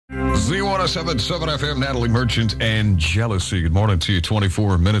Z1077 FM, Natalie Merchant and Jealousy. Good morning to you,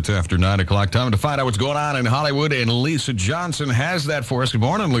 24 minutes after 9 o'clock. Time to find out what's going on in Hollywood, and Lisa Johnson has that for us. Good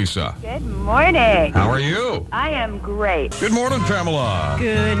morning, Lisa. Good morning. How are you? I am great. Good morning, Pamela.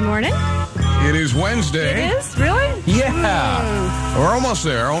 Good morning. It is Wednesday. It is? Really? Yeah. We're almost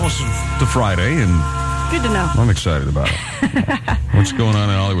there, almost to Friday, and Good to know. I'm excited about it. What's going on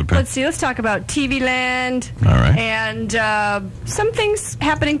in Hollywood, Pam? Let's see. Let's talk about TV land. All right. And some things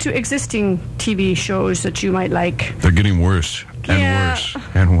happening to existing TV shows that you might like. They're getting worse and Yeah. worse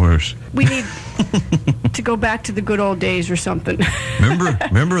and worse. We need to go back to the good old days or something.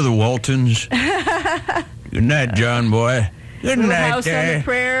 Remember the Waltons? Good night, John boy. Good Little night, House on the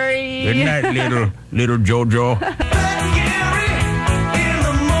Prairie. Good night, little Jojo.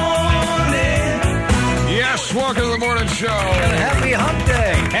 Yes, welcome to the morning show. Happy Hump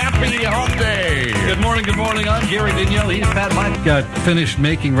Day. Happy Hump Day. Good morning, good morning. I'm Gary Vigneault. He's Pat Mike. Got finished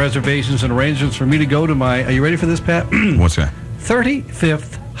making reservations and arrangements for me to go to my, are you ready for this, Pat? What's that?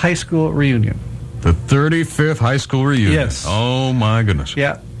 35th high school reunion. The 35th high school reunion. Yes. Oh, my goodness.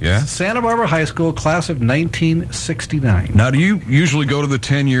 Yeah. Yeah? Santa Barbara High School, class of 1969. Now, do you usually go to the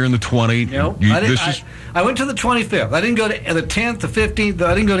 10-year and the 20? No, You- I went to the 25th. I didn't go to the 10th, the 15th.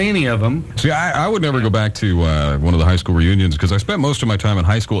 I didn't go to any of them. See, I would never go back to one of the high school reunions because I spent most of my time in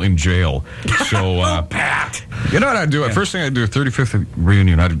high school in jail. So, Pat. you know what I'd do? First thing I'd do, 35th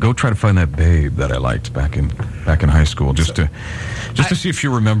reunion, I'd go try to find that babe that I liked back in high school just to see if she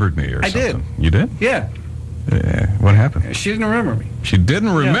remembered me or I something. did. You did? Yeah. What happened? She didn't remember me. She didn't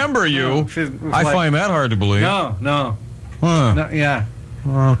remember you? No, she was I like- find that hard to believe. No. Huh. No, yeah.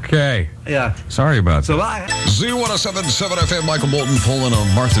 Okay. Yeah. Sorry about So that. I... Z1077 FM, Michael Bolton pulling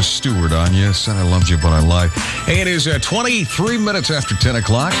a Martha Stewart on you. Said I loved you, but I lied. Hey, it is 23 minutes after 10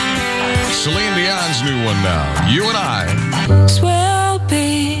 o'clock. Celine Dion's new one now. You and I. Swell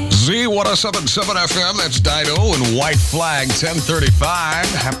be. Z1077 FM, that's Dido and White Flag 1035.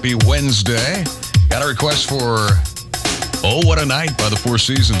 Happy Wednesday. Got a request for Oh What a Night by the Four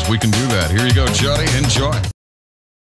Seasons. We can do that. Here you go, Johnny. Enjoy.